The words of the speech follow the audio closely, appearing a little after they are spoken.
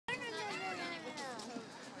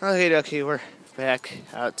Okay, we're back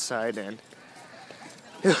outside, and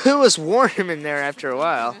it was warm in there after a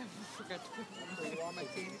while.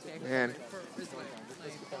 And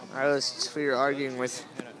we were arguing with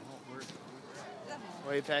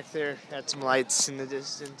way back there. Had some lights in the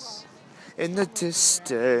distance.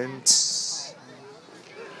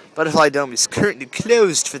 Butterfly Dome is currently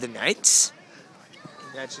closed for the night.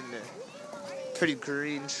 Imagine the pretty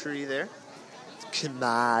green tree there.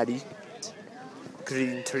 Kamari.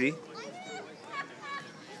 Green tree.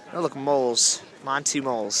 Oh, look, moles. Monty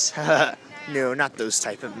moles. No, not those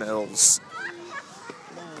type of moles.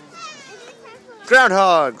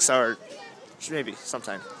 Groundhogs are maybe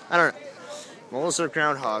sometime. I don't know. Moles or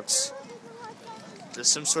groundhogs. There's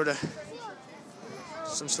some sort of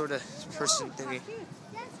person thingy.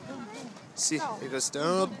 See, it goes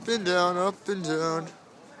down, up and down, up and down.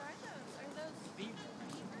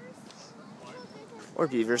 Or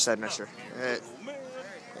beavers, I'm not sure.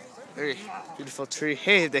 Very beautiful tree.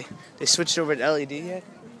 Hey, they switched over to LED yet?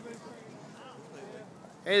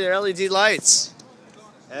 Hey, they're LED lights.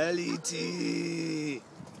 LED.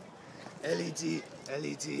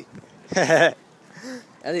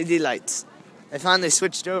 LED lights. I finally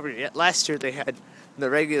switched over. Yet last year they had the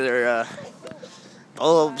regular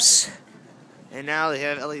bulbs, and now they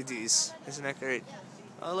have LEDs. Isn't that great?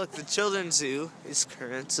 Oh, look, the children's zoo is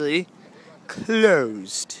currently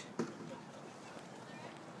closed.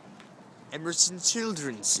 Emerson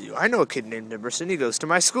Children's Zoo. I know a kid named Emerson. He goes to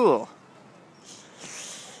my school.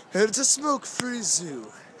 And it's a smoke-free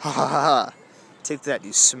zoo. Ha ha ha. Take that,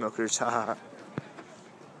 you smokers. Ha ha.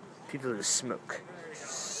 People who smoke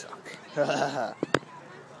suck. Ha ha ha.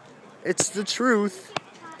 It's the truth.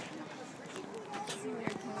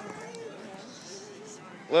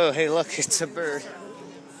 Whoa, hey, look, it's a bird.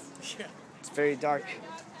 It's very dark.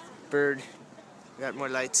 Bird. Got more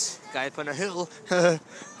lights. Guy up on a hill.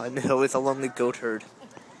 On the hill with a lonely goat herd.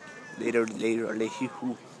 Later.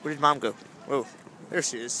 Where did Mom go? Whoa, there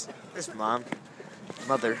she is. There's Mom.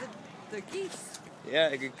 Mother. The geese. Yeah,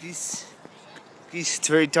 I got geese. Geese, it's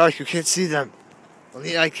very dark. You can't see them.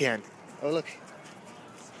 Only I can. Oh, look.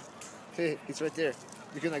 Hey, he's right there.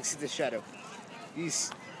 You can, see the shadow.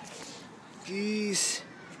 Geese. Geese.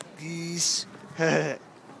 They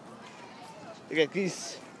got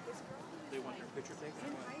geese.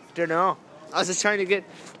 Don't know. I was just trying to get.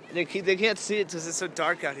 They can't see it because it's so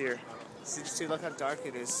dark out here. See, look how dark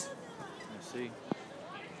it is. I see.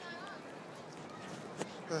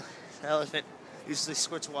 Elephant usually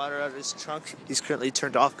squirts water out of his trunk. He's currently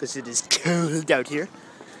turned off because it is cold out here.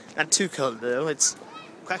 Not too cold though. It's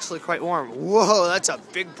actually quite warm. Whoa, that's a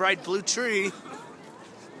big bright blue tree.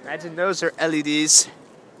 Imagine those are LEDs.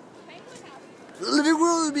 The living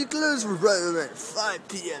room will be closed for around 5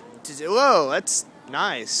 p.m. today. Whoa, that's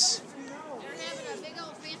nice. They're having a big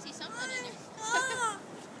old fancy something in there.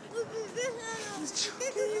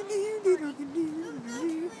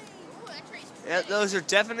 Yeah, those are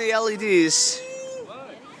definitely LEDs.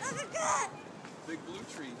 Big blue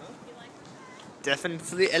tree, huh?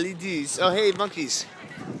 Definitely LEDs. Oh, hey, monkeys.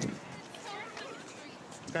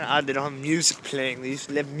 It's kind of odd they don't have music playing. They used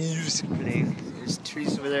to have music playing. There's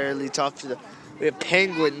trees over there. Leads off to the. We have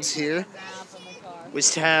penguins here. We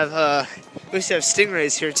used to have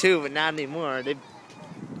stingrays here too, but not anymore. They've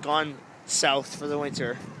gone south for the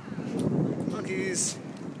winter. Monkeys!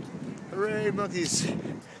 Hooray, monkeys!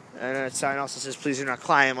 And that sign also says, "Please do not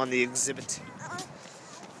climb on the exhibit."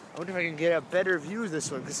 I wonder if I can get a better view of this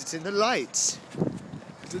one because it's in the lights.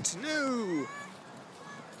 Don't know.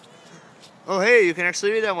 Oh, hey, you can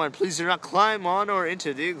actually read that one. Please do not climb on or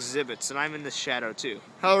into the exhibits. And I'm in the shadow too.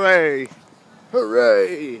 Hooray!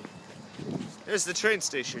 Hooray! There's the train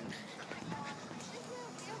station.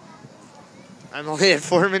 I'm only at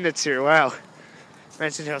 4 minutes here. Wow.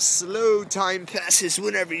 Imagine how slow time passes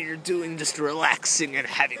whenever you're doing just relaxing and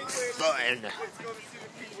having fun.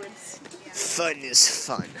 Fun is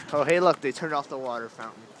fun. Oh, hey, look, they turned off the water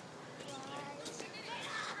fountain.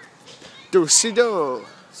 Do-si-do.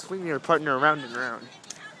 Swing your partner around and around.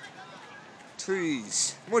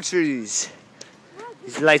 Trees. More trees.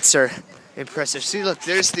 These lights are impressive. See, look,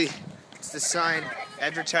 there's the sign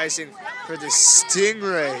advertising for the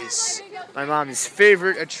stingrays. My mom's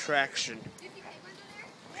favorite attraction.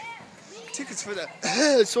 Tickets for the...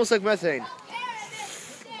 It smells like methane.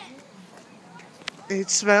 It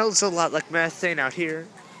smells a lot like methane out here.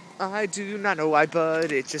 I do not know why,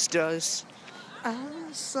 but it just does. I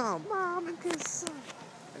saw Mom and kiss.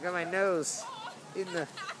 I got my nose in the...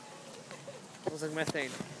 Smells like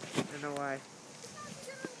methane. I don't know why.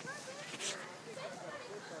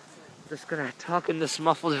 Just gonna talk in this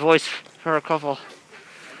muffled voice for a couple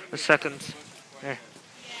of seconds. There.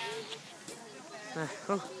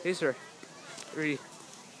 Oh, these are very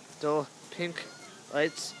dull pink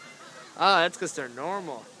lights. Ah, that's because they're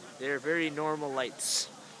normal. They're very normal lights.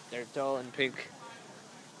 They're dull and pink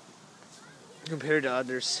compared to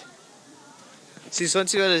others. See, so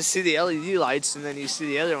once you go to see the LED lights and then you see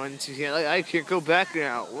the other ones, you can't. Like, I can't go back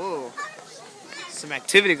now. Whoa, some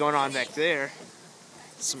activity going on back there.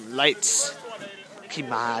 Some lights.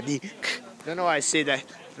 Kimadi. Don't know why I say that.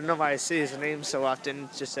 Don't know why I say his name so often.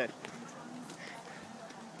 It's just that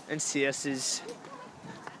NCS's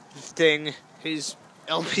thing, his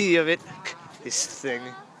LP of it, his thing.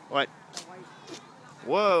 What?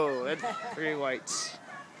 Whoa, that's very white.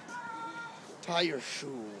 Tire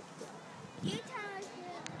shoe.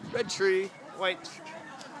 Red tree, white.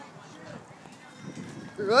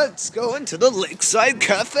 Let's go into the Lakeside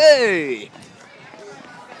Cafe.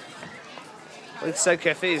 Lakeside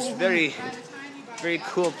Cafe is very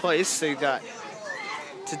cool place.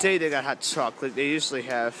 Today they got hot chocolate. They usually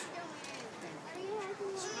have.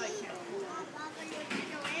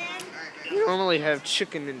 They normally have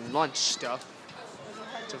chicken and lunch stuff.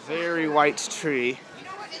 It's a very white tree.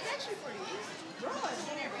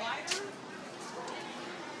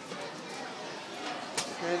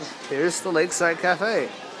 And here's the Lakeside Cafe,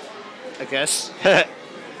 I guess.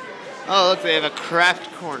 Oh, look, they have a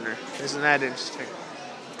craft corner. Isn't that interesting?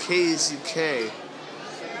 KZK.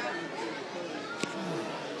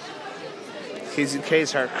 KZK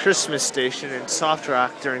is our Christmas station in Soft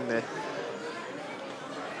Rock during the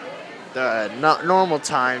not normal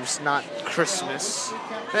times, not Christmas.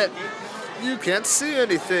 But you can't see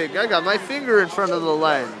anything. I got my finger in front of the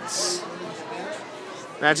lens.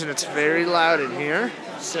 Imagine it's very loud in here.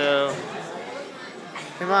 So,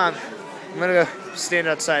 hey Mom, I'm gonna go stand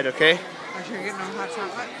outside, okay? Are you getting hot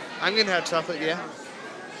chocolate? I'm gonna have chocolate, yeah.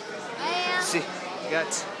 See,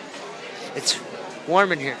 it's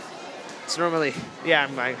warm in here. It's normally, yeah,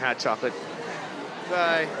 I'm buying hot chocolate.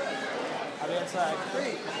 Bye. I'll be outside.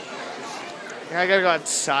 I gotta go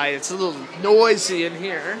outside. It's a little noisy in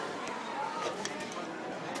here.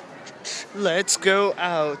 Let's go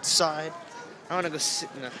outside. I wanna go sit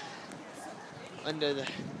under the.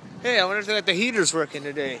 Hey, I wonder if they got the heaters working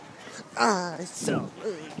today. I saw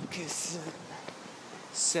a kiss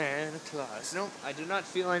Santa Claus. Nope, I do not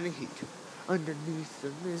feel any heat underneath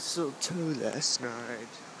the mistletoe last night.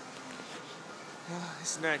 Oh,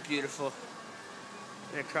 isn't that beautiful?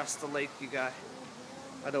 And across the lake you got.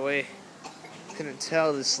 By the way, you couldn't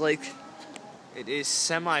tell this lake. It is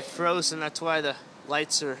semi-frozen. That's why the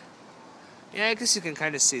lights are. Yeah, I guess you can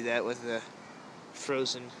kind of see that with the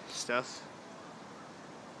frozen stuff.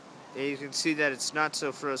 Yeah, you can see that it's not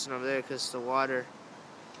so frozen over there because the water.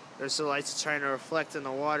 There's the lights trying to reflect in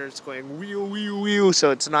the water. It's going wheel, wheel, wheel.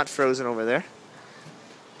 So it's not frozen over there.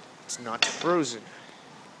 It's not frozen.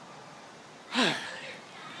 And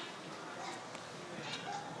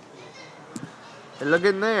look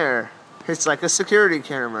in there. It's like a security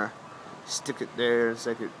camera. Stick it there. It's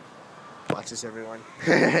like it watches everyone.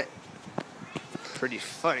 Pretty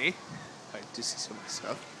funny. I do see some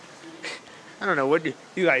stuff. I don't know. What do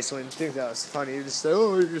you guys wouldn't think that was funny? You just say,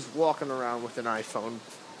 oh, you're just walking around with an iPhone,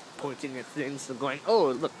 pointing at things and going,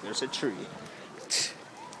 oh, look, there's a tree.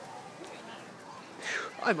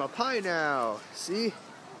 I'm up high now. See?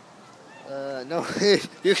 No,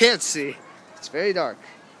 you can't see. It's very dark.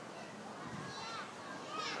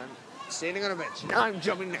 I'm standing on a bench. Now I'm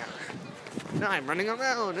jumping down. Now I'm running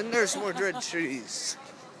around, and there's more red trees.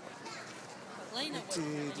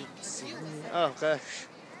 Oh, gosh.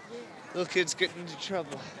 Little kids getting into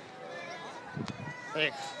trouble.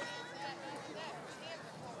 Hey.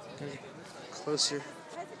 Closer.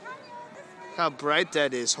 How bright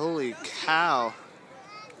that is. Holy cow.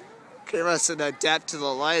 Camera has to adapt to the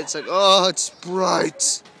light. It's like, oh, it's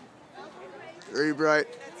bright. Very bright.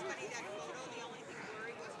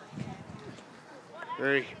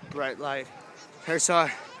 Very bright light. There's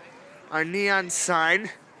our neon sign.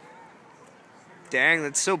 Dang,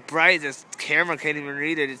 that's so bright. The camera can't even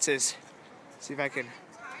read it. It says, see if I can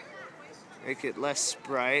make it less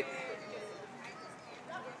bright.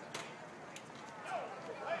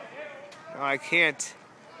 No, I can't.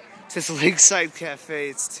 It says Lakeside Cafe.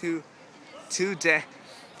 It's too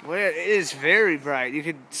well, it is very bright. You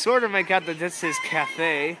can sort of make out that this is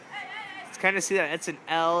cafe. It's kind of see that it's an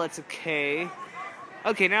L, it's a K.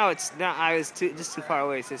 Okay, now it's not. I was just too far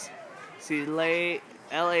away. It says, see, LAKESIDE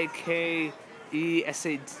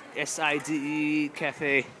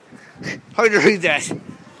Cafe. Hard to read that.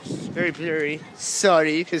 Very blurry.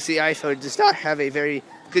 Sorry, because the iPhone does not have a very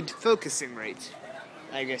good focusing rate.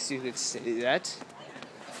 I guess you could say that.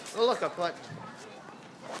 Oh, look, a button.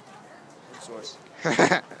 Source.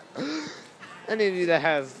 Any of you that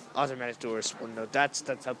have automatic doors will know that's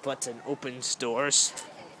a button opens doors.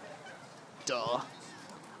 Duh.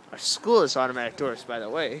 Our school is automatic doors, by the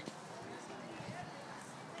way.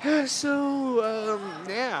 So,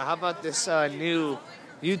 yeah, how about this new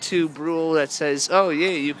YouTube rule that says, oh,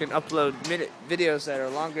 yeah, you can upload videos that are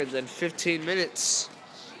longer than 15 minutes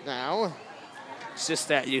now. It's just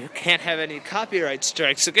that you can't have any copyright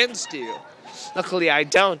strikes against you. Luckily, I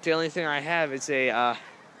don't. The only thing I have is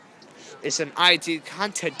an ID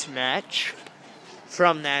content match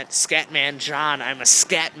from that Scatman John I'm a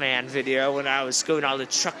Scatman video when I was going all the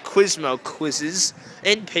Chuck Quizmo quizzes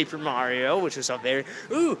in Paper Mario, which was a very,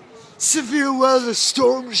 severe weather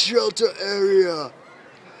storm shelter area.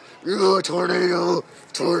 Tornado.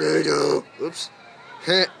 Oops.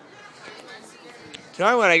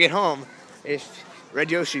 Tonight when I get home, if Red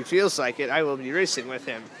Yoshi feels like it, I will be racing with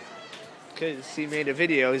him. Because he made a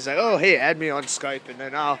video, he's like, oh, hey, add me on Skype, and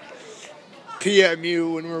then I'll PM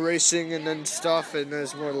you when we're racing and then stuff, and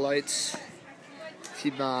there's more lights.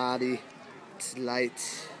 T-body. It's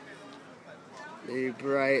light. Very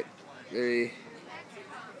bright. Very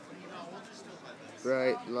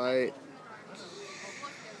bright light.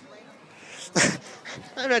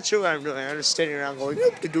 I'm not sure what I'm doing. I'm just standing around going,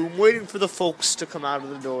 I'm waiting for the folks to come out of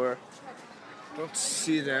the door. Don't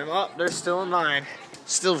see them. Oh, they're still in line.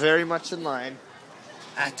 Still very much in line.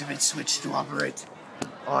 Activate switch to operate.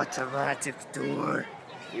 Automatic door.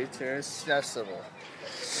 Future accessible.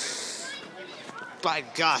 By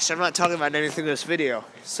gosh, I'm not talking about anything in this video.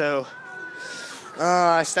 So,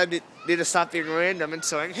 I need to stop being random and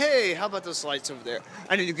saying, hey, how about those lights over there?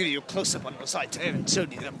 I need to give you a close-up on those lights. I haven't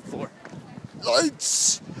showed you them before.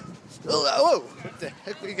 Lights! Oh, what the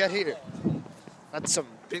heck we got here? That's some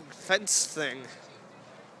big fence thing.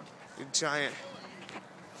 Big giant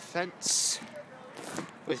fence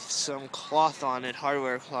with some cloth on it,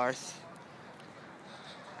 hardware cloth.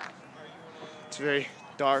 It's very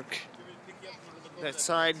dark. That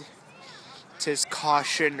side says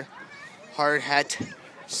caution, hard hat,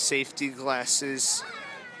 safety glasses,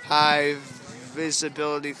 high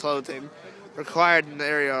visibility clothing, required in the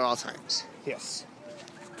area at all times. Yes.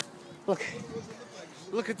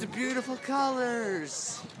 Look at the beautiful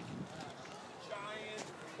colors.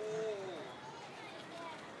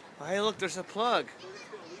 Hey, look, there's a plug.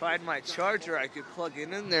 If I had my charger, I could plug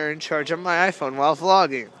it in there and charge up my iPhone while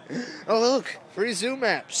vlogging. Oh, look, free Zoom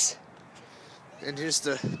apps. And here's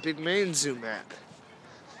the big main Zoom app.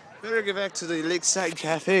 Better get back to the Lakeside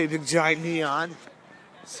Cafe, big giant neon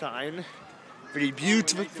sign. Pretty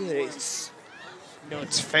beautiful place. No,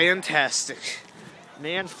 it's fantastic.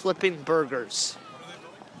 Man flipping burgers.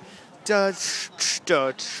 Dutch.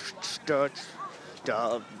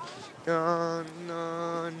 No.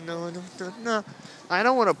 I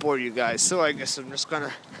don't want to bore you guys, so I guess I'm just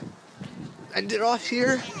gonna end it off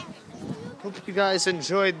here. Hope you guys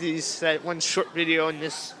enjoyed that one short video and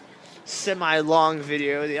this semi-long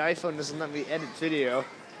video. The iPhone doesn't let me edit video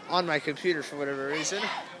on my computer for whatever reason.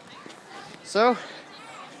 So,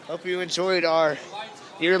 hope you enjoyed our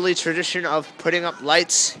yearly tradition of putting up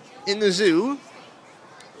lights in the zoo.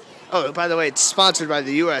 Oh, by the way, it's sponsored by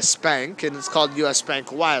the U.S. Bank, and it's called U.S. Bank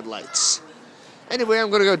Wild Lights. Anyway, I'm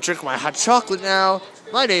going to go drink my hot chocolate now.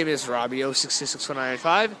 My name is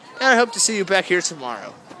Robbie06261995, and I hope to see you back here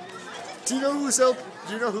tomorrow. Do you know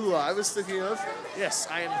who I was thinking of? Yes,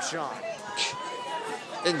 I am John.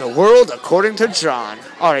 In the world according to John.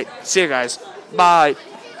 Alright, see you guys. Bye.